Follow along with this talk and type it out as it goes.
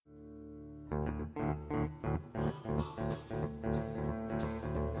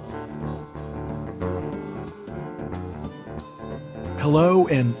Hello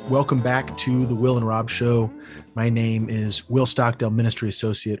and welcome back to the Will and Rob Show. My name is Will Stockdale, Ministry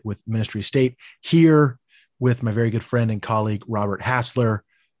Associate with Ministry State, here with my very good friend and colleague, Robert Hassler.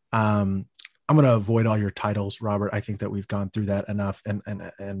 I'm going to avoid all your titles, Robert. I think that we've gone through that enough, and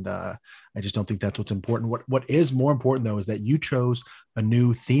I just don't think that's what's important. What is more important, though, is that you chose a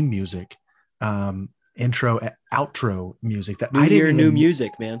new theme music, intro, outro music. That New year, new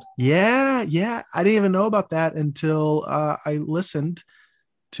music, man. Yeah. I didn't even know about that until I listened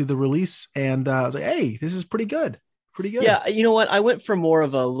to the release, and I was like, hey, this is pretty good. Yeah, you know what? I went for more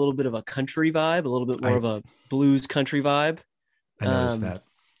of a little bit of a country vibe, a little bit more of a blues country vibe. I noticed that.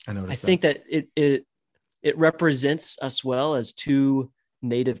 I think that it represents us well as two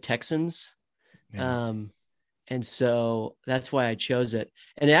native Texans. Yeah. And so that's why I chose it.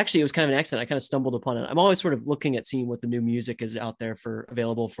 And it was kind of an accident. I kind of stumbled upon it. I'm always sort of looking at seeing what the new music is out there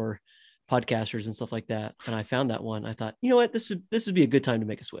available for podcasters and stuff like that. And I found that one. I thought, you know what, this would be a good time to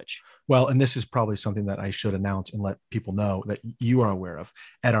make a switch. Well, and this is probably something that I should announce and let people know that you are aware of.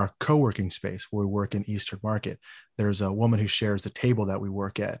 At our co-working space where we work in Eastern Market, there's a woman who shares the table that we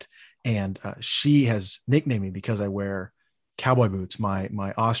work at. And she has nicknamed me because I wear cowboy boots,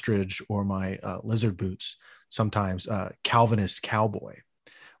 my ostrich or my lizard boots, sometimes Calvinist cowboy,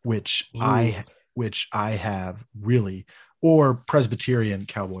 which I have really, or Presbyterian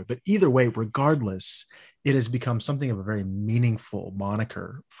cowboy. But either way, regardless, it has become something of a very meaningful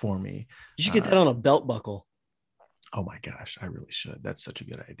moniker for me. You should get that on a belt buckle. Oh my gosh, I really should. That's such a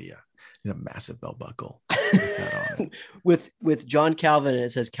good idea. A massive belt buckle with John Calvin, and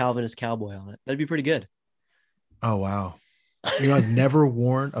it says Calvinist cowboy on it. That'd be pretty good. Oh wow. I've never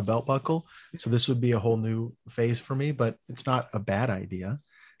worn a belt buckle, so this would be a whole new phase for me, but it's not a bad idea.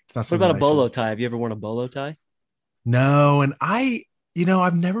 It's not. What about a bolo tie? Have you ever worn a bolo tie? No, and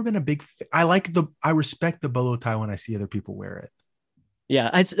I've never been a big. I respect the bolo tie when I see other people wear it. Yeah,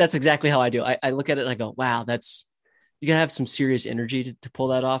 that's exactly how I do. I look at it and I go, wow, you gotta have some serious energy to pull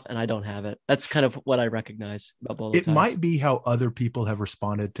that off, and I don't have it. That's kind of what I recognize about bolo ties. It might be how other people have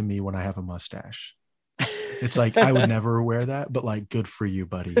responded to me when I have a mustache. It's like, I would never wear that, but like, good for you,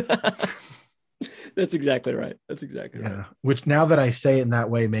 buddy. That's exactly right. Right. Which, now that I say it in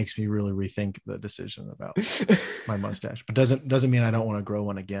that way, makes me really rethink the decision about my mustache, but doesn't mean I don't want to grow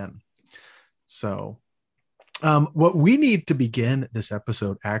one again. So what we need to begin this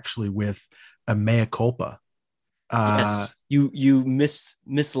episode actually with a mea culpa. Yes, you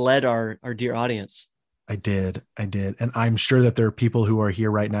misled our dear audience. I did. And I'm sure that there are people who are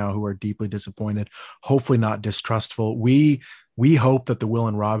here right now who are deeply disappointed, hopefully not distrustful. We hope that the Will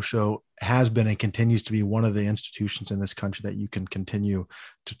and Rob Show has been and continues to be one of the institutions in this country that you can continue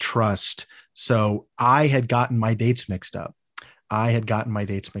to trust. So I had gotten my dates mixed up. I had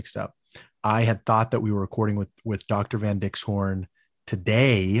thought that we were recording with Dr. Van Dixhorn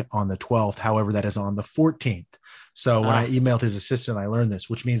today on the 12th. However, that is on the 14th. So when I emailed his assistant, I learned this,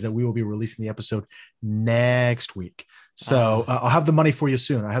 which means that we will be releasing the episode next week. So I'll have the money for you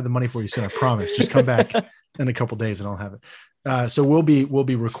soon. I promise. Just come back in a couple of days and I'll have it. So we'll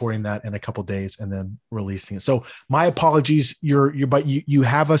be recording that in a couple of days and then releasing it. So my apologies. But you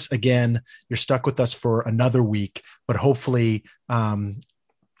have us again. You're stuck with us for another week, but hopefully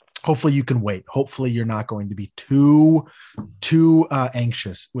you can wait. Hopefully you're not going to be too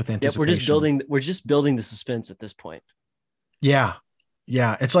anxious with anticipation. We're just building the suspense at this point. Yeah.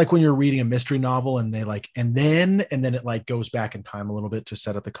 It's like when you're reading a mystery novel and they and then it goes back in time a little bit to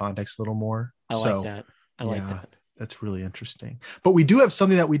set up the context a little more. I like that. That's really interesting. But we do have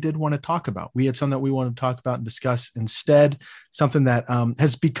something that we did want to talk about. We had something that we want to talk about and discuss instead, something that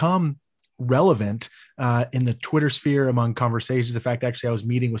has become relevant in the Twitter sphere among conversations. In fact, actually, I was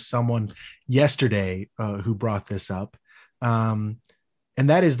meeting with someone yesterday who brought this up. And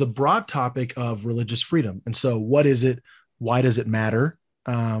that is the broad topic of religious freedom. And so what is it? Why does it matter?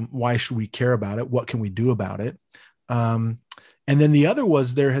 Why should we care about it? What can we do about it? And then the other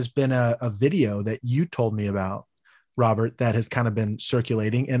was, there has been a video that you told me about, Robert, that has kind of been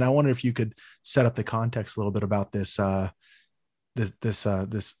circulating. And I wonder if you could set up the context a little bit about this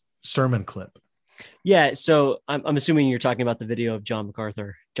sermon clip. Yeah. So I'm assuming you're talking about the video of John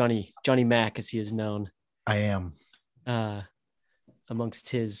MacArthur, Johnny Mac, as he is known. I am. Amongst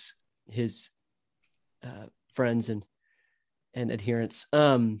his friends and adherents.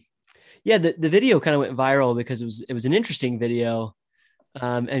 The video kind of went viral because it was an interesting video.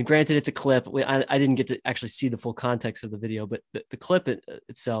 And granted, it's a clip. I didn't get to actually see the full context of the video, but the clip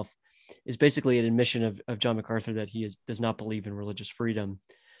itself is basically an admission of John MacArthur that he does not believe in religious freedom.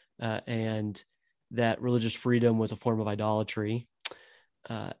 and that religious freedom was a form of idolatry,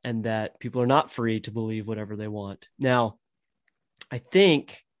 and that people are not free to believe whatever they want. Now, I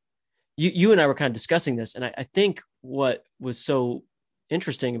think you and I were kind of discussing this, and I think what was so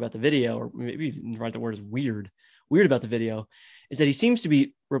interesting about the video, or maybe even the word is weird about the video, is that he seems to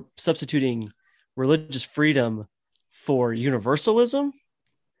be substituting religious freedom for universalism.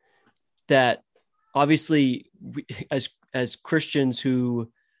 That obviously, as Christians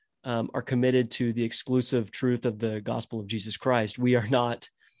who are committed to the exclusive truth of the gospel of Jesus Christ, we are not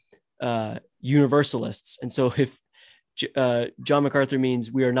universalists. And so if John MacArthur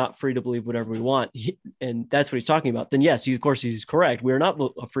means we are not free to believe whatever we want, and that's what he's talking about, then yes, of course he's correct. We are not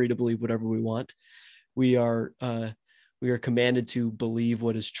free to believe whatever we want. We are commanded to believe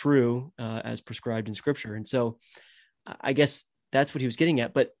what is true as prescribed in Scripture. And so I guess that's what he was getting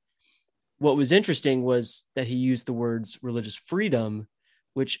at. But what was interesting was that he used the words religious freedom,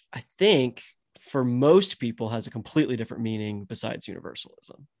 which I think for most people has a completely different meaning besides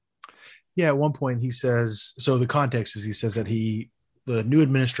universalism. Yeah, at one point he says, so the context is he says that the new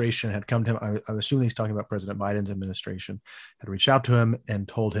administration had come to him. I'm assuming he's talking about President Biden's administration, had reached out to him and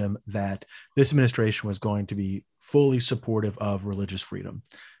told him that this administration was going to be fully supportive of religious freedom.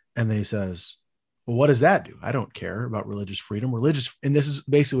 And then he says, well, what does that do? I don't care about religious freedom. And this is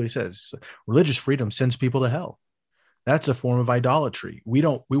basically what he says. Religious freedom sends people to hell. That's a form of idolatry. We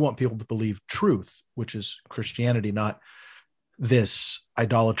want people to believe truth, which is Christianity, not this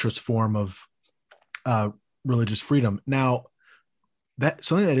idolatrous form of religious freedom. Now, that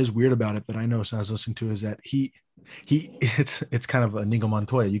something that is weird about it that I noticed when I was listening to is that it's kind of a Inigo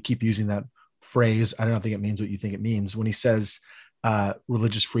Montoya. You keep using that phrase. I don't think it means what you think it means when he says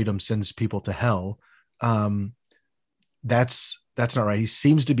religious freedom sends people to hell. That's not right. He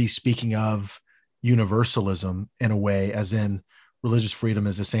seems to be speaking of universalism in a way, as in religious freedom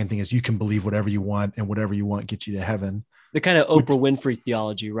is the same thing as you can believe whatever you want and whatever you want gets you to heaven. The kind of Oprah Winfrey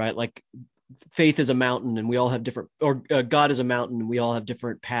theology, right? Like faith is a mountain and we all have different, or God is a mountain and we all have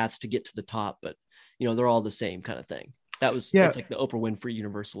different paths to get to the top, but they're all the same kind of thing. That's like the Oprah Winfrey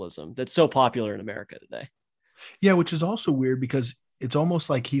universalism that's so popular in America today. Yeah, which is also weird because it's almost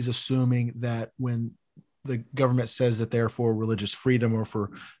like he's assuming that when the government says that they're for religious freedom or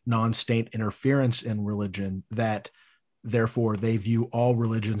for non-state interference in religion, that therefore they view all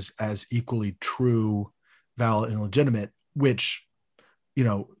religions as equally true, valid, and legitimate, which,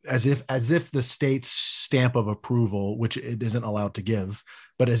 as if the state's stamp of approval, which it isn't allowed to give,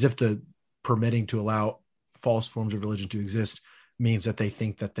 but as if the permitting to allow false forms of religion to exist means that they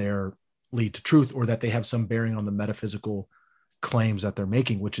think that they're lead to truth or that they have some bearing on the metaphysical claims that they're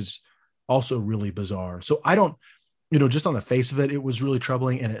making, which is also really bizarre. So I don't, just on the face of it, it was really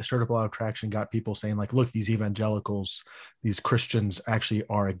troubling, and it stirred up a lot of traction, got people saying like, look, these evangelicals, these Christians actually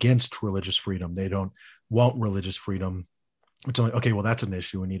are against religious freedom. They don't want religious freedom. It's only, okay, well, that's an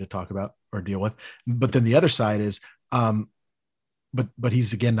issue we need to talk about or deal with. But then the other side is, but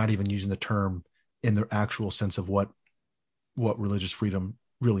he's again, not even using the term in the actual sense of what religious freedom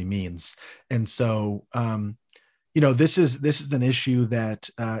really means. And so, this is an issue that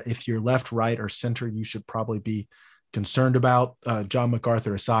if you're left, right, or center, you should probably be concerned about. John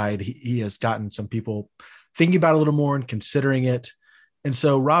MacArthur aside, he has gotten some people thinking about it a little more and considering it. And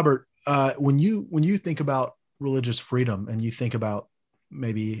so, Robert, when you think about religious freedom and you think about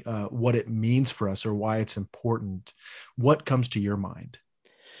maybe what it means for us or why it's important, what comes to your mind?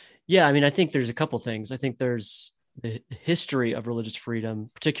 Yeah, I mean, I think there's a couple things. I think there's the history of religious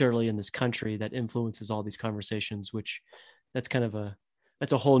freedom, particularly in this country, that influences all these conversations, which that's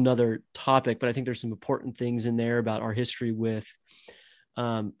a whole nother topic. But I think there's some important things in there about our history with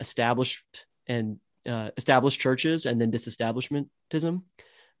established churches and then disestablishmentism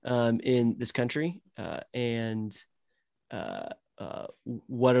in this country.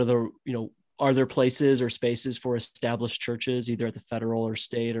 What are there places or spaces for established churches, either at the federal or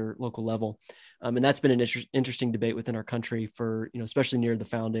state or local level? And that's been an interesting debate within our country for, especially near the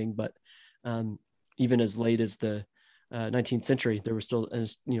founding, but even as late as the 19th century, there were still,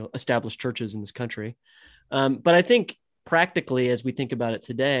 established churches in this country. But I think practically, as we think about it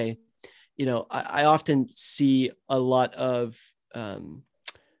today, I often see a lot of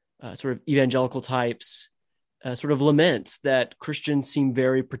sort of evangelical types sort of lament that Christians seem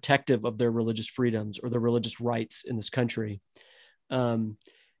very protective of their religious freedoms or their religious rights in this country.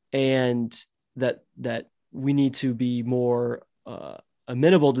 And that we need to be more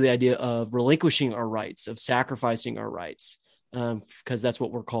amenable to the idea of relinquishing our rights, of sacrificing our rights, because that's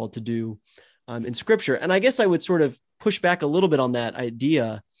what we're called to do in Scripture. And I guess I would sort of push back a little bit on that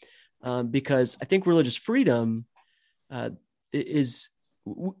idea, because I think religious freedom is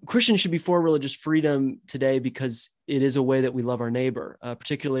Christians should be for religious freedom today because it is a way that we love our neighbor,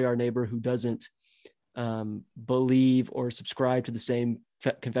 particularly our neighbor who doesn't believe or subscribe to the same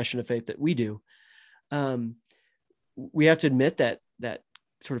confession of faith that we do. We have to admit that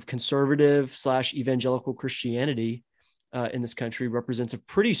sort of conservative / evangelical Christianity in this country represents a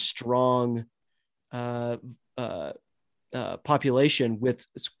pretty strong population with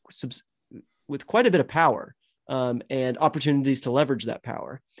quite a bit of power and opportunities to leverage that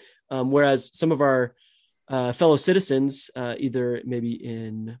power. Whereas some of our fellow citizens, either maybe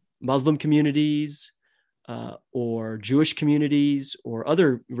in Muslim communities or Jewish communities or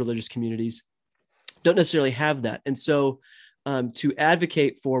other religious communities, don't necessarily have that. And so to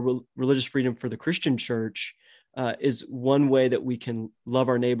advocate for religious freedom for the Christian church is one way that we can love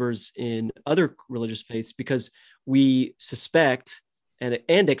our neighbors in other religious faiths, because we suspect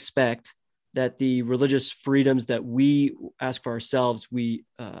and expect that the religious freedoms that we ask for ourselves,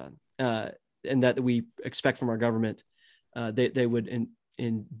 and that we expect from our government, they would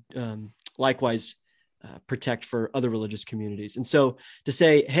likewise protect for other religious communities. And so to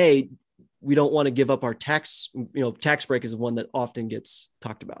say, hey, we don't want to give up our tax break is the one that often gets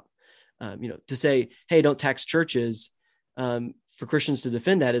talked about. To say, hey, don't tax churches, for Christians to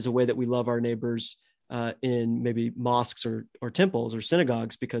defend that is a way that we love our neighbors in maybe mosques or temples or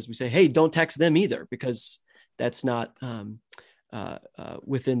synagogues, because we say, hey, don't tax them either, because that's not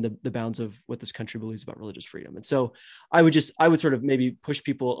within the bounds of what this country believes about religious freedom. And so I would sort of maybe push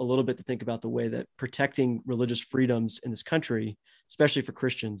people a little bit to think about the way that protecting religious freedoms in this country, especially for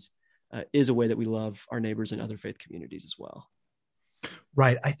Christians, is a way that we love our neighbors in other faith communities as well.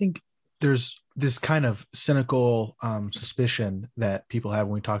 Right. I think there's this kind of cynical suspicion that people have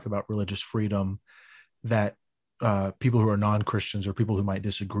when we talk about religious freedom, that people who are non-Christians or people who might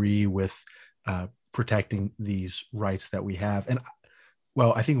disagree with protecting these rights that we have. And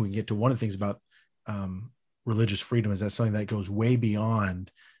well, I think we can get to one of the things about religious freedom is that something that goes way beyond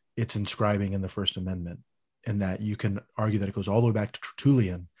its inscribing in the First Amendment, and that you can argue that it goes all the way back to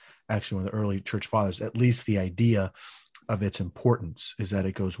Tertullian, actually one of the early church fathers. At least the idea of its importance is that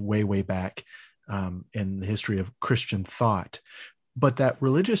it goes way, way back in the history of Christian thought. But that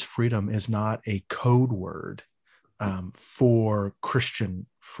religious freedom is not a code word for Christian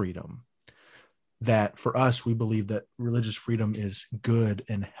freedom. That for us, we believe that religious freedom is good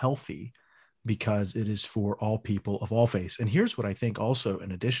and healthy because it is for all people of all faiths. And here's what I think also,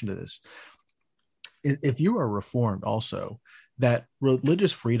 in addition to this, if you are Reformed also, that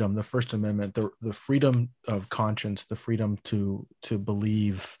religious freedom, the First Amendment, the freedom of conscience, the freedom to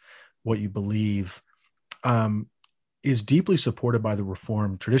believe what you believe, is deeply supported by the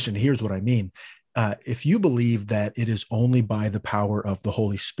Reformed tradition. Here's what I mean. If you believe that it is only by the power of the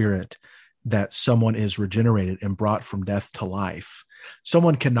Holy Spirit that someone is regenerated and brought from death to life,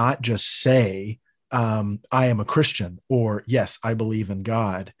 someone cannot just say, I am a Christian, or yes, I believe in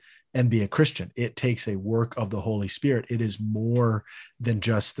God, and be a Christian. It takes a work of the Holy Spirit. It is more than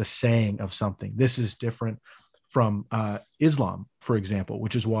just the saying of something. This is different from Islam, for example,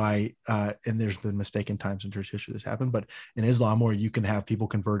 which is why, and there's been mistaken times in church history this happened, but in Islam, where you can have people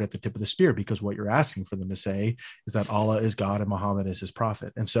convert at the tip of the spear, because what you're asking for them to say is that Allah is God and Muhammad is his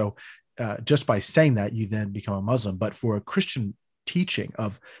prophet. And so just by saying that, you then become a Muslim. But for a Christian teaching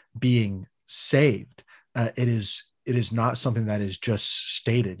of being saved, it is not something that is just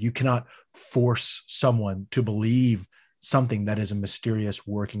stated. You cannot force someone to believe something that is a mysterious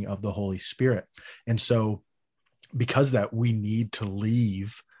working of the Holy Spirit. And so because of that, we need to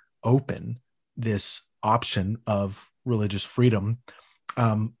leave open this option of religious freedom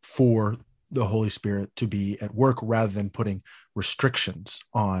for the Holy Spirit to be at work, rather than putting restrictions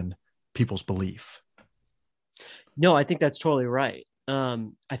on people's belief. No, I think that's totally right.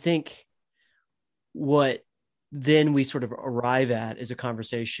 I think what then we sort of arrive at is a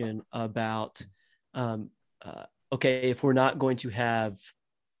conversation about, okay, if we're not going to have,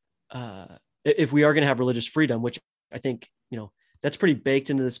 if we are going to have religious freedom, which I think, that's pretty baked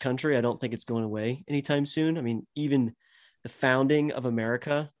into this country. I don't think it's going away anytime soon. I mean, even the founding of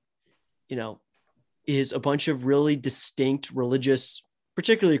America, is a bunch of really distinct religious,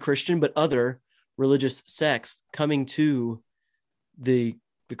 particularly Christian, but other religious sects coming to the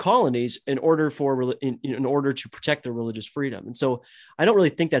colonies in order to protect their religious freedom. And so I don't really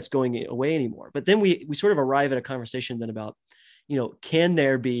think that's going away anymore. But then we sort of arrive at a conversation then about, can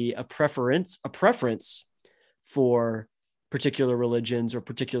there be a preference for particular religions or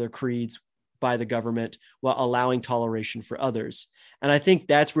particular creeds by the government while allowing toleration for others? And I think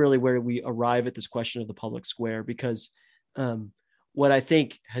that's really where we arrive at this question of the public square, because what I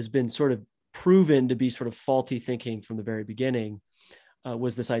think has been sort of proven to be sort of faulty thinking from the very beginning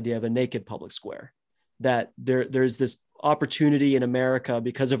was this idea of a naked public square, that there's this opportunity in America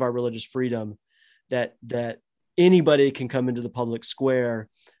because of our religious freedom that anybody can come into the public square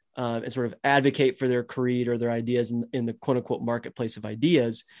and sort of advocate for their creed or their ideas in the quote unquote marketplace of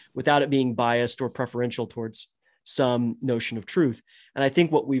ideas without it being biased or preferential towards some notion of truth. And I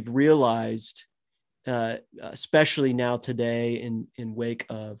think what we've realized, especially now today in wake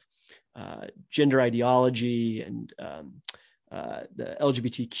of gender ideology and the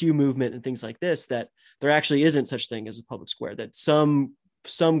LGBTQ movement and things like this, that there actually isn't such thing as a public square, that some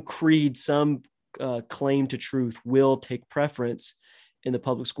creed, some claim to truth will take preference in the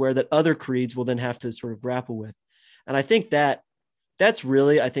public square that other creeds will then have to sort of grapple with. And I think that's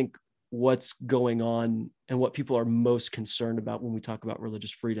really, I think, what's going on and what people are most concerned about when we talk about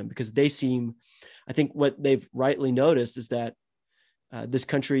religious freedom, because I think what they've rightly noticed is that this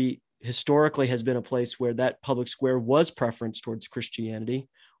country historically has been a place where that public square was preference towards Christianity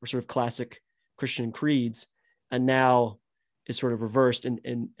or sort of classic Christian creeds, and now is sort of reversed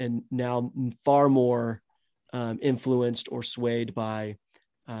and now far more influenced or swayed by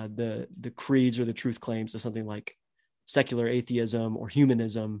the creeds or the truth claims of something like secular atheism or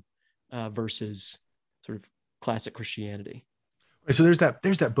humanism versus sort of classic Christianity. So there's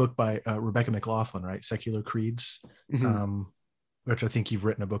that book by Rebecca McLaughlin, right? Secular Creeds, mm-hmm. Which I think you've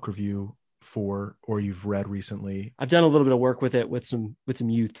written a book review for, or you've read recently. I've done a little bit of work with it with some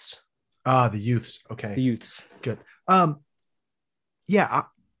youths. The youths. Okay. The youths. Good. Yeah.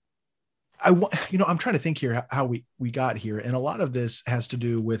 I'm trying to think here how we got here. And a lot of this has to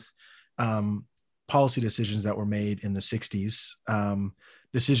do with policy decisions that were made in the 60s,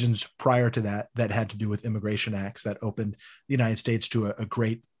 decisions prior to that had to do with immigration acts that opened the United States to a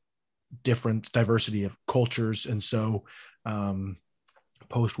great different diversity of cultures. And so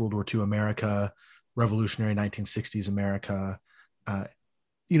post World War II America, revolutionary 1960s America,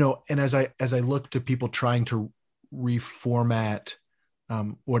 and as I look to people trying to reformat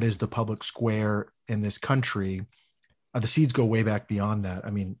what is the public square in this country, the seeds go way back beyond that.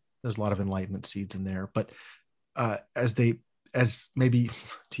 I mean, there's a lot of Enlightenment seeds in there, but as maybe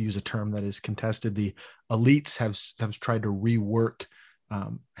to use a term that is contested, the elites have tried to rework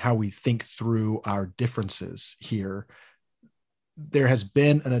how we think through our differences here. There has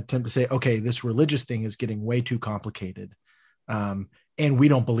been an attempt to say, okay, this religious thing is getting way too complicated, and we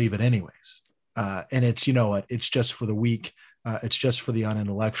don't believe it anyways. And it's, it's just for the weak. It's just for the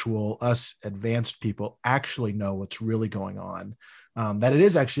unintellectual. Us advanced people actually know what's really going on. That it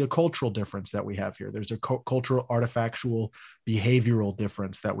is actually a cultural difference that we have here. There's a cultural, artifactual, behavioral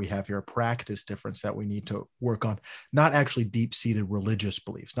difference that we have here, a practice difference that we need to work on. Not actually deep-seated religious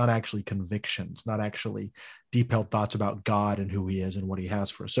beliefs, not actually convictions, not actually deep-held thoughts about God and who he is and what he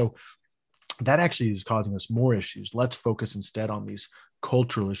has for us. So that actually is causing us more issues. Let's focus instead on these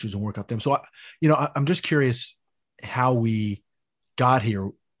cultural issues and work out them. So, I'm just curious how we got here,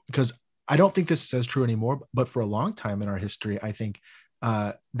 because I don't think this is as true anymore, but for a long time in our history, I think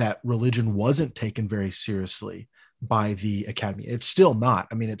that religion wasn't taken very seriously by the academy. It's still not.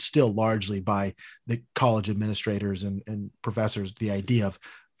 I mean, it's still largely by the college administrators and professors. The idea of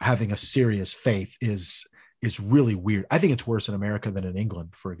having a serious faith is really weird. I think it's worse in America than in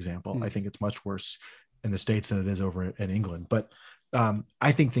England, for example. I think it's much worse in the States than it is over in England. But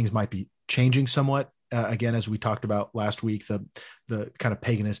I think things might be changing somewhat. Again, as we talked about last week, the kind of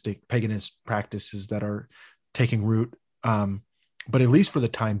paganist practices that are taking root. But at least for the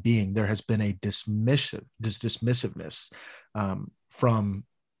time being, there has been a dismissiveness from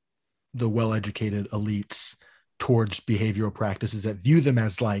the well-educated elites towards behavioral practices that view them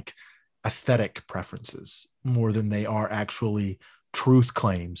as like aesthetic preferences more than they are actually truth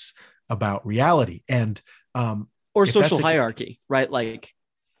claims about reality. And or social hierarchy, right? Like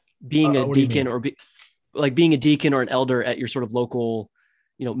being a deacon being a deacon or an elder at your sort of local,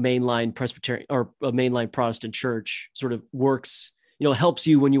 mainline Presbyterian or a mainline Protestant church sort of works, helps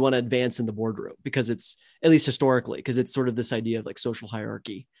you when you want to advance in the boardroom, because it's, at least historically, because it's sort of this idea of like social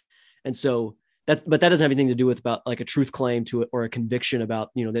hierarchy. And so but that doesn't have anything to do with about like a truth claim to it or a conviction about,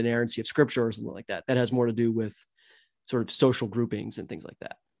 the inerrancy of scripture or something like that. That has more to do with sort of social groupings and things like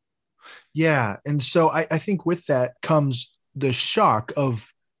that. Yeah. And so I think with that comes the shock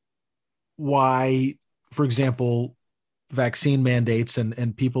of why, for example, vaccine mandates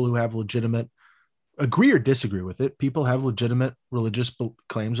and people who have legitimate, agree or disagree with it, people have legitimate religious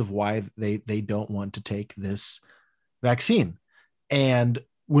claims of why they don't want to take this vaccine. And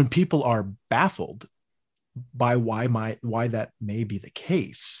when people are baffled by why that may be the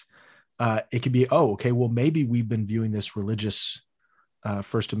case, it could be, okay, well, maybe we've been viewing this religious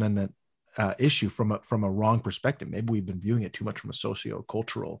First Amendment issue from a wrong perspective. Maybe we've been viewing it too much from a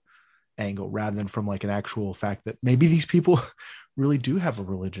socio-cultural angle rather than from like an actual fact that maybe these people really do have a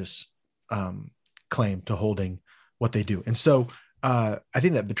religious claim to holding what they do. And so I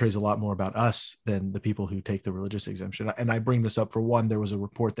think that betrays a lot more about us than the people who take the religious exemption. And I bring this up for one, there was a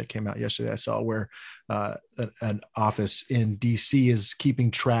report that came out yesterday I saw where an office in DC is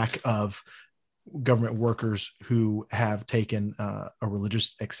keeping track of government workers who have taken a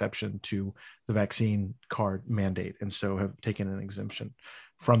religious exception to the vaccine card mandate, and so have taken an exemption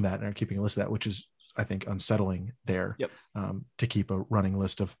from that and are keeping a list of that, which is, I think, unsettling there. Yep. To keep a running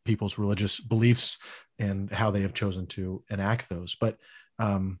list of people's religious beliefs and how they have chosen to enact those. But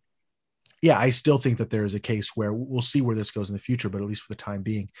yeah, I still think that there is a case where we'll see where this goes in the future, but at least for the time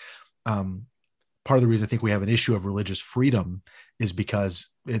being, part of the reason I think we have an issue of religious freedom is because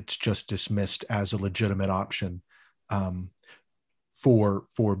it's just dismissed as a legitimate option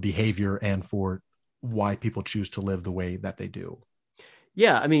for behavior and for why people choose to live the way that they do.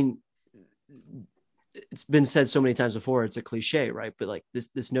 Yeah, I mean, it's been said so many times before, it's a cliche, right? But like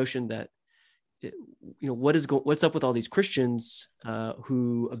this notion that, what's up with all these Christians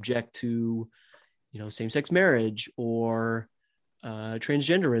who object to, same-sex marriage or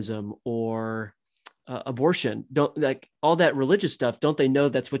transgenderism or abortion, don't like all that religious stuff. Don't they know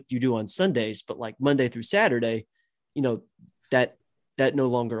that's what you do on Sundays, but like Monday through Saturday, that no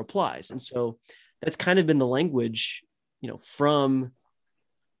longer applies. And so that's kind of been the language, from,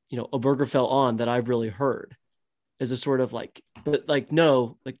 Obergefell on that I've really heard as a sort of like, but like,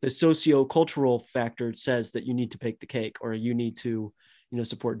 no, like the socio-cultural factor says that you need to bake the cake or you need to,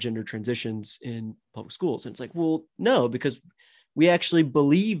 support gender transitions in public schools. And it's like, well, no, because we actually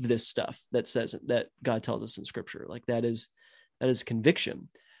believe this stuff that says that God tells us in scripture. Like that is conviction.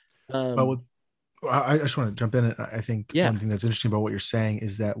 Well, I just want to jump in. I think one thing that's interesting about what you're saying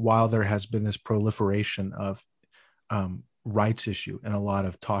is that while there has been this proliferation of rights issue and a lot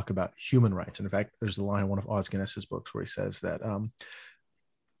of talk about human rights, and in fact, there's a line in one of Os Guinness's books where he says that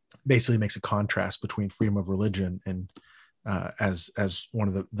basically makes a contrast between freedom of religion and as one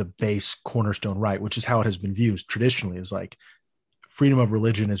of the base cornerstone right, which is how it has been viewed traditionally, is like freedom of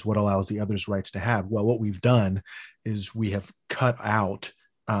religion is what allows the others' rights to have. Well, what we've done is we have cut out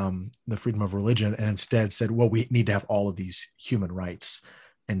the freedom of religion and instead said, well, we need to have all of these human rights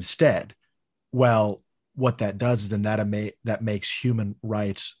instead. Well, what that does is then that makes human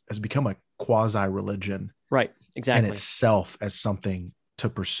rights has become a quasi-religion, right? Exactly. in itself as something to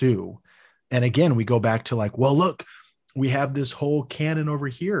pursue. And again, we go back to like, well, look, we have this whole canon over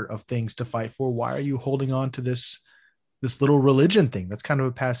here of things to fight for. Why are you holding on to this little religion thing? That's kind of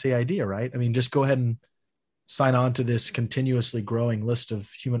a passé idea, right? I mean, just go ahead and sign on to this continuously growing list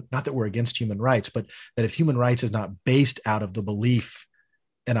of not that we're against human rights, but that if human rights is not based out of the belief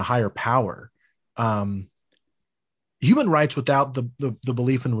in a higher power, human rights without the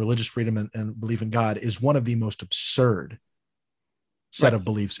belief in religious freedom and belief in God is one of the most absurd set of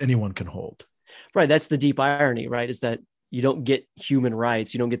beliefs anyone can hold. Right. That's the deep irony, right? Is that you don't get human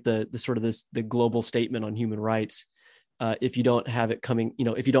rights. You don't get the sort of the global statement on human rights if you don't have it coming,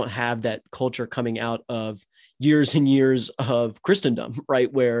 if you don't have that culture coming out of years and years of Christendom,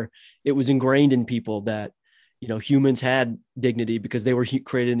 right? Where it was ingrained in people that, humans had dignity because they were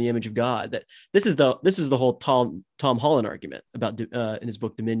created in the image of God. That this is the whole Tom Holland argument about in his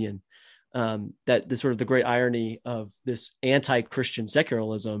book Dominion, that the sort of the great irony of this anti-Christian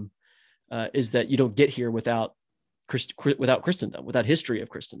secularism is that you don't get here without Christendom, without history of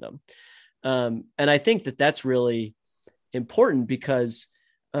Christendom. And I think that that's really important because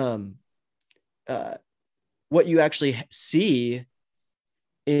what you actually see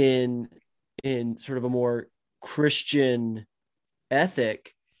in sort of a more Christian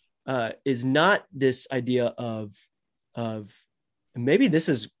ethic is not this idea of maybe this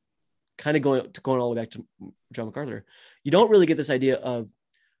is kind of going all the way back to John MacArthur. You don't really get this idea of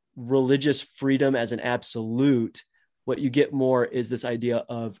religious freedom as an absolute. What you get more is this idea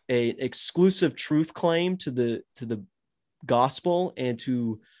of an exclusive truth claim to the gospel and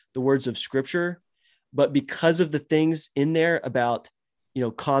to the words of scripture. But because of the things in there about,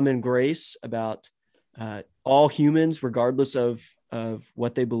 common grace, about all humans, regardless of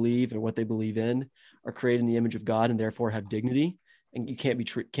what they believe and what they believe in, are created in the image of God and therefore have dignity, and you can't be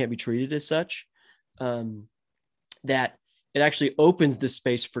treated as such. That it actually opens this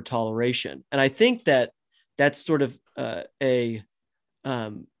space for toleration, and I think that that's sort of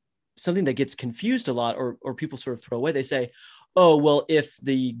something that gets confused a lot, or people sort of throw away. They say, "Oh, well, if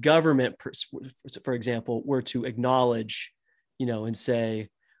the government, for example, were to acknowledge, and say,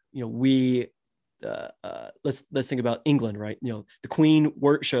 we let's think about England, right? The Queen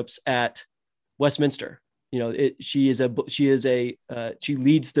worships at Westminster. She leads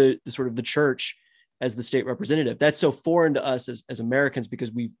the sort of the church as the state representative. That's so foreign to us as Americans,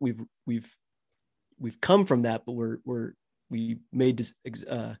 because we've come from that, but we made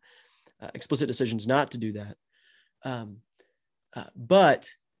explicit decisions not to do that. But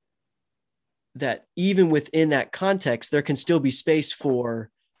that even within that context, there can still be space for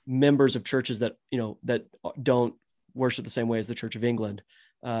members of churches that don't worship the same way as the Church of England,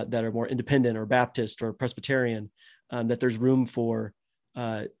 that are more independent or Baptist or Presbyterian, that there's room for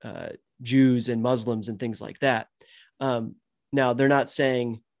Jews and Muslims and things like that. Now, they're not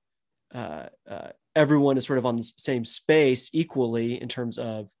saying everyone is sort of on the same space equally in terms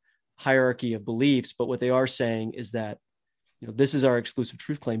of hierarchy of beliefs, but what they are saying is that this is our exclusive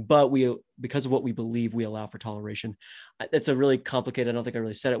truth claim, but because of what we believe, we allow for toleration. That's a really complicated, I don't think I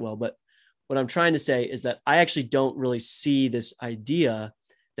really said it well, but what I'm trying to say is that I actually don't really see this idea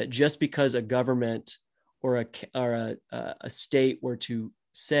that just because a government or a state were to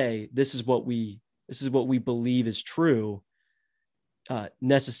say, this is what we believe is true,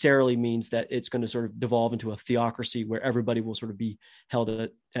 necessarily means that it's going to sort of devolve into a theocracy where everybody will sort of be held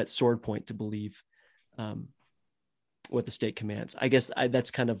at sword point to believe what the state commands. I guess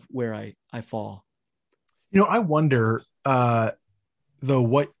that's kind of where I fall. I wonder, though,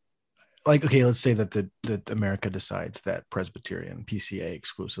 let's say that America decides that Presbyterian, PCA,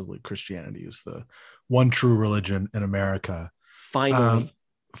 exclusively Christianity is the one true religion in America. Finally.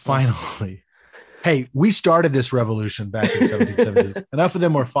 Hey, we started this revolution back in the 1770s. Enough of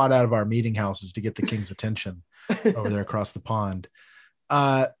them were fought out of our meeting houses to get the king's attention over there across the pond.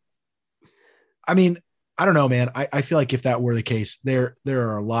 I mean, I don't know, man. I feel like if that were the case, there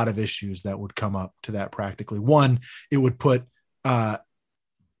are a lot of issues that would come up to that practically. One, it would put, you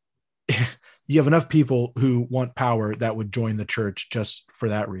have enough people who want power that would join the church just for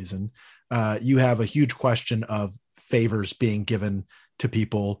that reason. You have a huge question of favors being given to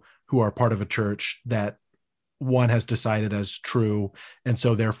people who are part of a church that one has decided as true. And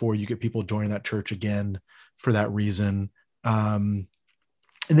so therefore you get people joining that church again for that reason. And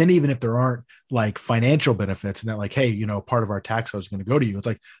then even if there aren't like financial benefits and that like, hey, part of our tax is going to go to you. It's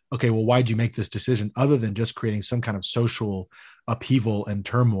like, okay, well, why'd you make this decision other than just creating some kind of social upheaval and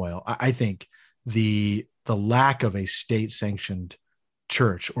turmoil? I think the lack of a state sanctioned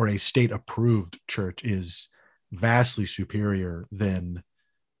church or a state approved church is vastly superior than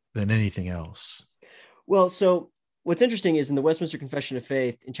anything else. Well, so what's interesting is in the Westminster Confession of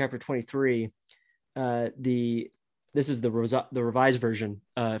Faith in chapter 23, this is the revised version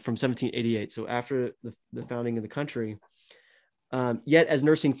from 1788. So after the founding of the country, yet as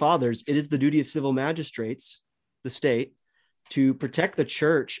nursing fathers, it is the duty of civil magistrates, the state, to protect the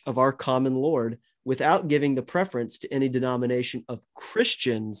church of our common Lord without giving the preference to any denomination of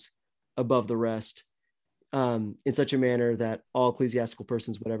Christians above the rest, in such a manner that all ecclesiastical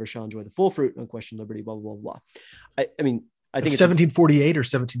persons, whatever, shall enjoy the full fruit, unquestioned liberty, blah, blah, blah, blah. I mean, I think it's 1748 or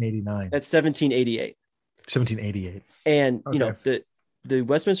 1789. That's 1788. 1788. And, okay. The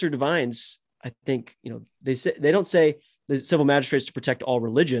Westminster Divines, I think, they don't say the civil magistrates to protect all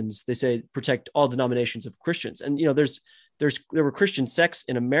religions. They say protect all denominations of Christians. And, there were Christian sects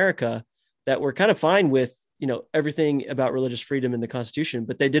in America that were kind of fine with, everything about religious freedom in the Constitution,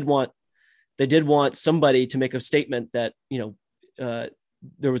 but they did want somebody to make a statement that,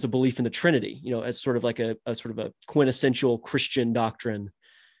 there was a belief in the Trinity, as sort of like a sort of a quintessential Christian doctrine,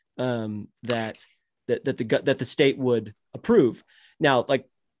 that the state would approve. Now, like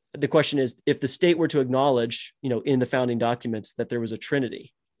the question is, if the state were to acknowledge, in the founding documents that there was a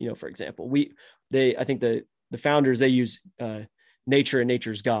Trinity, for example, I think the founders, they use nature and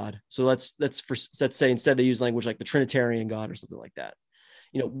nature's God. So let's say instead they use language like the Trinitarian God or something like that.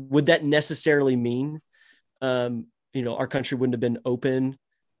 Would that necessarily mean, our country wouldn't have been open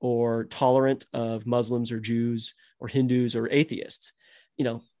or tolerant of Muslims or Jews or Hindus or atheists?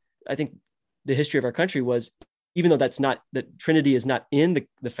 I think the history of our country was, even though that Trinity is not in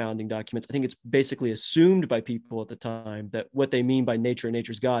the founding documents, I think it's basically assumed by people at the time that what they mean by nature and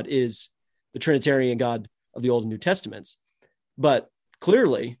nature's God is the Trinitarian God of the Old and New Testaments, but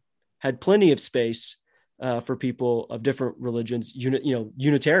clearly had plenty of space for people of different religions,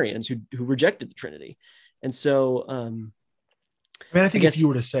 Unitarians who rejected the Trinity. And so, I think if you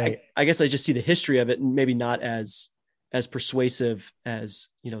were to say, I guess I just see the history of it and maybe not as persuasive as,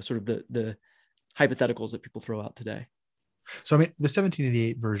 sort of the hypotheticals that people throw out today. So I mean, the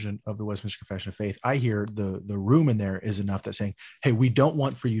 1788 version of the Westminster Confession of Faith, I hear the room in there is enough that saying, "Hey, we don't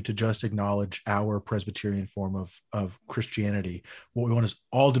want for you to just acknowledge our Presbyterian form of Christianity. What we want is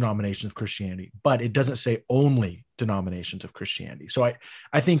all denominations of Christianity, but it doesn't say only denominations of Christianity." So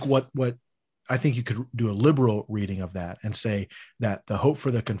I think what I think you could do a liberal reading of that and say that the hope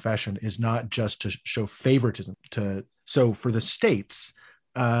for the confession is not just to show favoritism to. So for the states,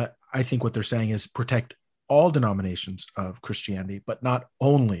 I think what they're saying is protect all denominations of Christianity, but not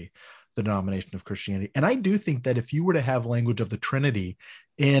only the denomination of Christianity. And I do think that if you were to have language of the Trinity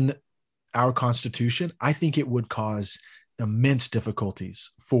in our Constitution, I think it would cause immense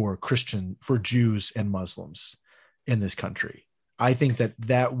difficulties for Jews and Muslims in this country. I think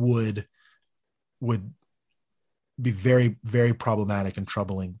that would be very, very problematic and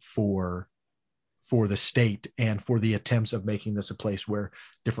troubling for the state and for the attempts of making this a place where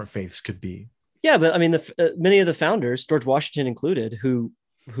different faiths could be. Yeah, but I mean, many of the founders, George Washington included, who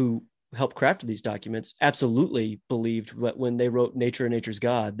helped craft these documents, absolutely believed when they wrote "Nature and Nature's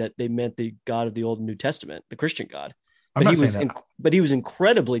God" that they meant the God of the Old and New Testament, the Christian God. I'm not saying that. But he was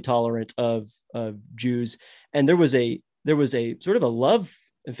incredibly tolerant of Jews, and there was a sort of a love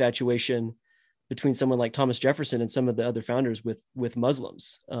infatuation between someone like Thomas Jefferson and some of the other founders with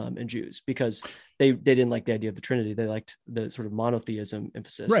Muslims and Jews, because they didn't like the idea of the Trinity. They liked the sort of monotheism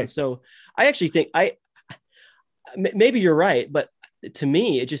emphasis. Right. And so I actually think maybe you're right, but to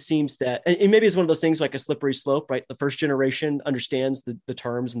me, it just seems that, and maybe it's one of those things like a slippery slope, right? The first generation understands the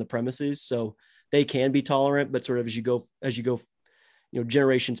terms and the premises, so they can be tolerant, but sort of as you go,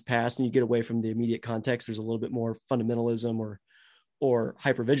 generations pass and you get away from the immediate context, there's a little bit more fundamentalism or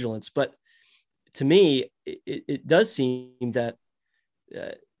hypervigilance. But to me, it does seem that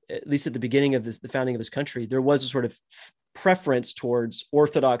at least at the beginning of the founding of this country, there was a sort of preference towards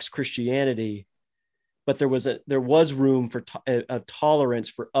Orthodox Christianity, but there was room for tolerance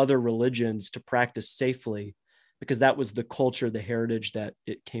for other religions to practice safely, because that was the culture, the heritage that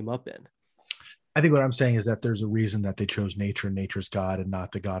it came up in. I think what I'm saying is that there's a reason that they chose nature and nature's God and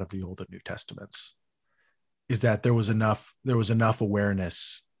not the God of the Old and New Testaments. Is that there was enough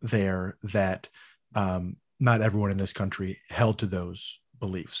awareness there that not everyone in this country held to those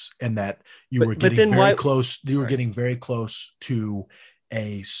beliefs, and that you were getting very close. You were getting very close to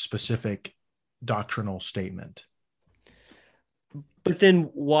a specific doctrinal statement. But then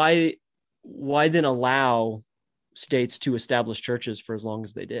why then allow states to establish churches for as long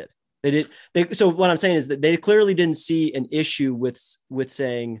as they did? So what I'm saying is that they clearly didn't see an issue with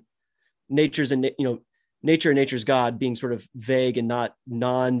saying nature and nature's God being sort of vague and not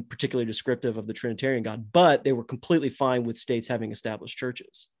non-particularly descriptive of the Trinitarian God, but they were completely fine with states having established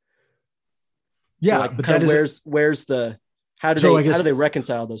churches. Yeah, so but that is how do they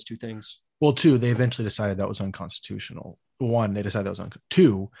reconcile those two things? Well, two, they eventually decided that was unconstitutional. One, they decided that was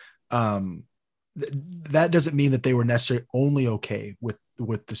unconstitutional. Two, that doesn't mean that they were necessarily only okay with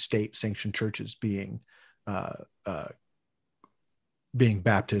the state-sanctioned churches being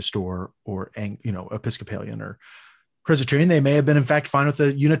Baptist or Episcopalian or Presbyterian. They may have been in fact fine with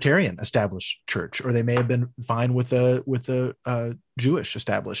a Unitarian established church, or they may have been fine with a Jewish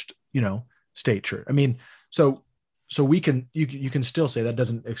established state church. I mean, so you can still say that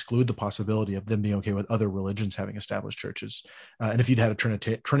doesn't exclude the possibility of them being okay with other religions having established churches. And if you'd had a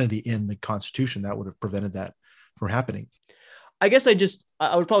Trinity in the Constitution, that would have prevented that from happening. I guess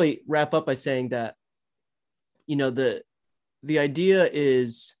I would probably wrap up by saying that, the idea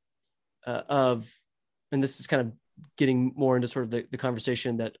is and this is kind of getting more into sort of the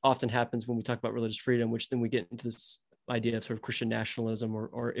conversation that often happens when we talk about religious freedom, which then we get into this idea of sort of Christian nationalism,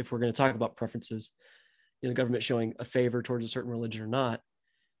 or if we're going to talk about preferences, the government showing a favor towards a certain religion or not,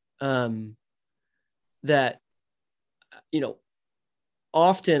 that,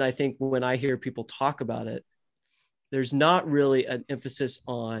 often I think when I hear people talk about it, there's not really an emphasis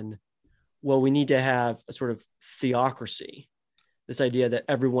on, well, we need to have a sort of theocracy, this idea that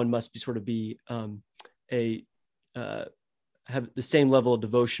everyone must have the same level of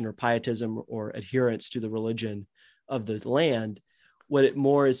devotion or pietism or adherence to the religion of the land. What it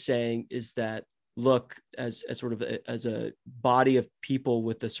more is saying is that, look, as a body of people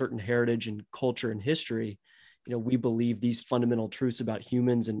with a certain heritage and culture and history, we believe these fundamental truths about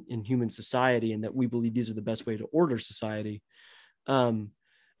humans and in human society, and that we believe these are the best way to order society.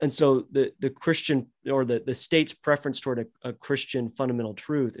 And so the Christian, or the state's preference toward a Christian fundamental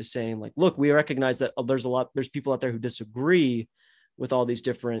truth is saying, like, look, we recognize that there's people out there who disagree with all these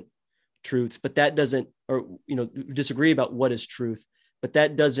different truths, but that doesn't, disagree about what is truth, but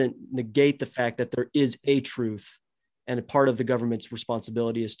that doesn't negate the fact that there is a truth, and a part of the government's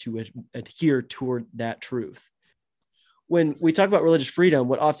responsibility is to adhere toward that truth. when we talk about religious freedom,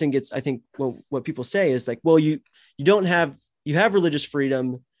 what often gets, I think, what people say is like, well, you have religious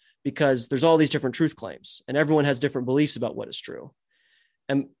freedom because there's all these different truth claims and everyone has different beliefs about what is true.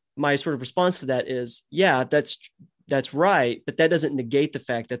 And my sort of response to that is, yeah, that's right, but that doesn't negate the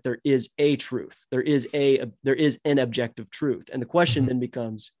fact that there is a truth. There is an objective truth. And the question then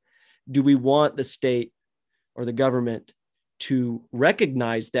becomes, do we want the state or the government to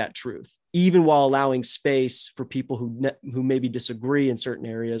recognize that truth, even while allowing space for people who maybe disagree in certain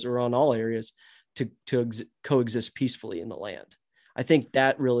areas or on all areas to coexist peacefully in the land? I think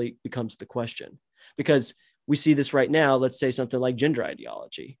that really becomes the question, because we see this right now. Let's say something like gender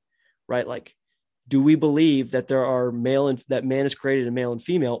ideology, right? Like, do we believe that there are that man is created a male and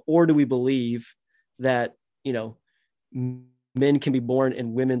female, or do we believe that, men can be born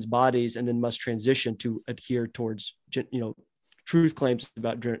in women's bodies and then must transition to adhere towards, truth claims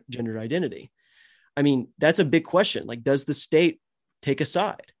about gender identity? I mean, that's a big question. Like, does the state take a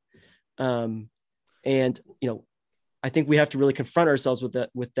side? I think we have to really confront ourselves with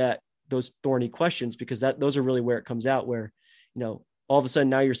those thorny questions, because those are really where it comes out, where, all of a sudden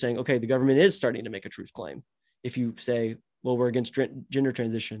now you're saying, okay, the government is starting to make a truth claim. If you say, well, we're against gender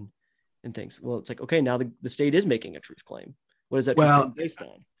transition and things, well, it's like, okay, now the state is making a truth claim. What is that truth claim based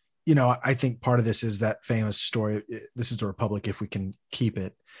on? I think part of this is that famous story, this is the Republic, if we can keep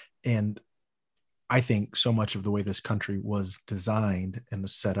it. And I think so much of the way this country was designed and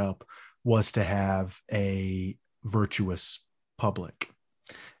was set up was to have a virtuous public.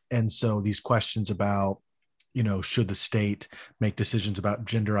 And so these questions about, should the state make decisions about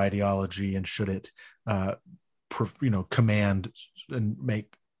gender ideology, and should it, command and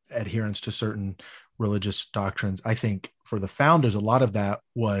make adherence to certain religious doctrines? I think for the founders, a lot of that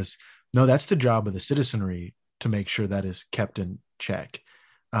was, no, that's the job of the citizenry to make sure that is kept in check.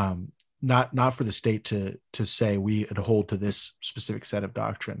 Not for the state to say we adhere to this specific set of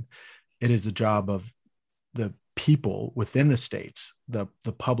doctrine. It is the job of the people within the states, the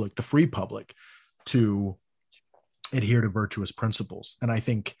public, the free public, to adhere to virtuous principles. And I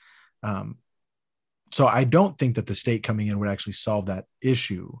think, so I don't think that the state coming in would actually solve that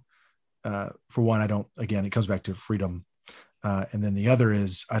issue. For one, again, it comes back to freedom. And then the other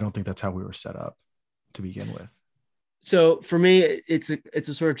is, I don't think that's how we were set up to begin with. So for me, it's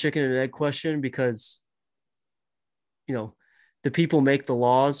a sort of chicken and egg question, because, the people make the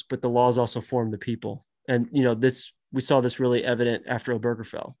laws, but the laws also form the people. And, we saw this really evident after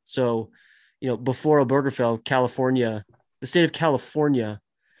Obergefell. So, before Obergefell, the state of California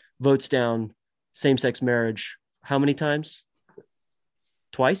votes down same-sex marriage. How many times?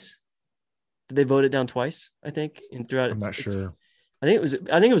 Twice? Did they vote it down twice? I think, and throughout. I'm not sure. I think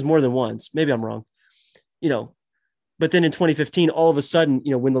it was more than once. Maybe I'm wrong. But then in 2015, all of a sudden,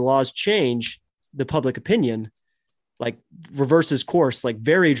 when the laws change, the public opinion like reverses course, like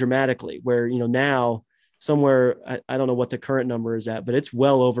very dramatically, where, now somewhere, I don't know what the current number is at, but it's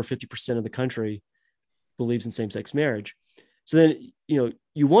well over 50% of the country believes in same-sex marriage. So then, you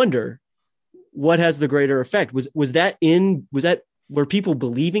wonder, what has the greater effect? Were people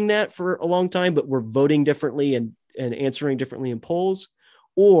believing that for a long time, but were voting differently and answering differently in polls?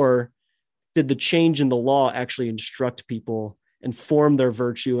 Or did the change in the law actually instruct people and form their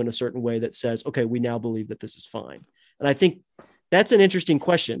virtue in a certain way that says, okay, we now believe that this is fine? And I think that's an interesting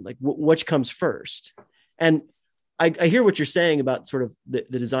question, like which comes first? And I hear what you're saying about sort of the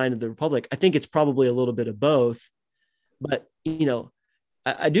design of the Republic. I think it's probably a little bit of both, but,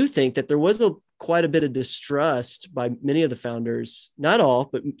 I do think that there was quite a bit of distrust by many of the founders, not all,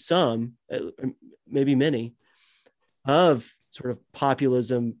 but some, maybe many, of sort of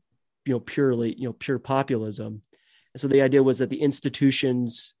populism, pure populism. And so the idea was that the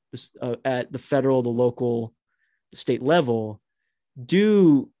institutions at the federal, the local, the state level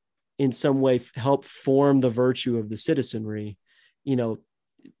do in some way help form the virtue of the citizenry. You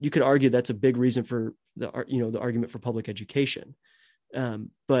could argue that's a big reason for the argument for public education.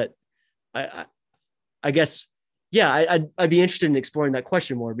 But I guess, yeah, I'd be interested in exploring that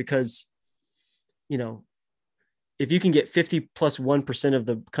question more, because, if you can get 50+1% of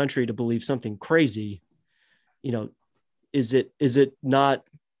the country to believe something crazy, is it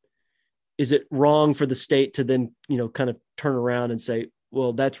wrong for the state to then, kind of turn around and say,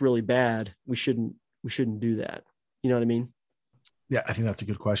 well, that's really bad. We shouldn't do that. You know what I mean? Yeah, I think that's a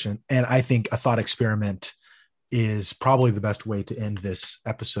good question. And I think a thought experiment is probably the best way to end this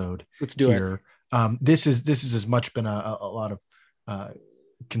episode. Let's do it. This is as much been a lot of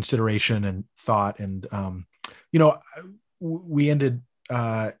consideration and thought. And, we ended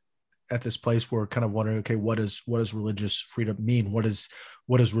at this place where we're kind of wondering, okay, what does religious freedom mean? What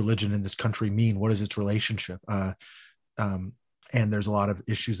does religion in this country mean? What is its relationship? And there's a lot of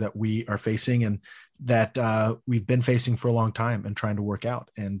issues that we are facing and that we've been facing for a long time and trying to work out.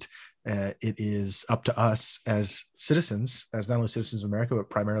 And it is up to us as citizens, as not only citizens of America, but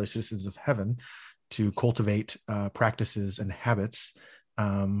primarily citizens of heaven, to cultivate practices and habits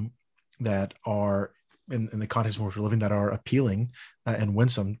that are in the context in which we're living, that are appealing and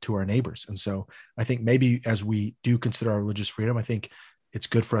winsome to our neighbors. And so I think maybe as we do consider our religious freedom, I think it's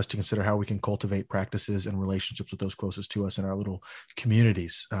good for us to consider how we can cultivate practices and relationships with those closest to us in our little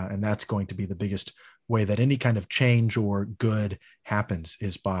communities. And that's going to be the biggest way that any kind of change or good happens,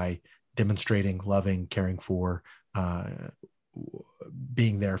 is by demonstrating, loving, caring for,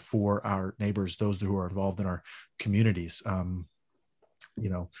 being there for our neighbors, those who are involved in our communities.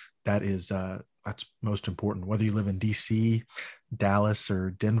 That is, that's most important, whether you live in DC, Dallas,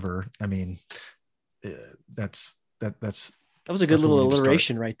 or Denver. I mean, that's that was a good little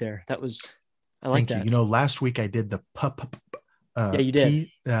alliteration right there. I like that. You. Last week I did the yeah, you did.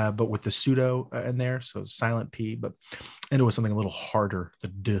 P, but with the pseudo in there, so silent P. And it was something a little harder,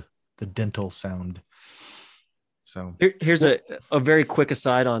 the dental sound. So here's a very quick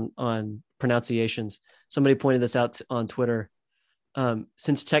aside on pronunciations. Somebody pointed this out on Twitter.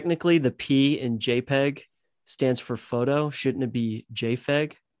 Since technically the P in JPEG stands for photo, shouldn't it be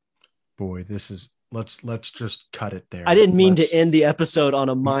JFEG? Boy, this is. Let's just cut it there. I didn't mean to end the episode on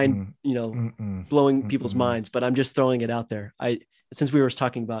a mind, blowing people's minds, but I'm just throwing it out there. Since we were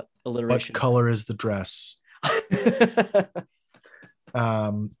talking about alliteration. What color is the dress?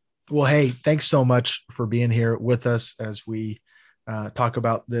 Well, hey, thanks so much for being here with us as we talk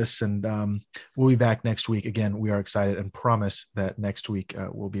about this, and we'll be back next week. Again, we are excited and promise that next week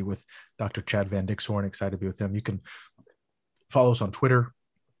we'll be with Dr. Chad Van Dixhorn. Excited to be with him. You can follow us on Twitter,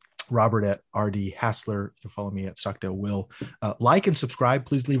 Robert at RD Hassler. You can follow me at Stockdale Will. Like and subscribe.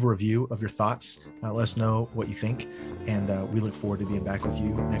 Please leave a review of your thoughts. Let us know what you think. And we look forward to being back with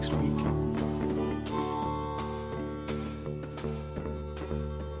you next week.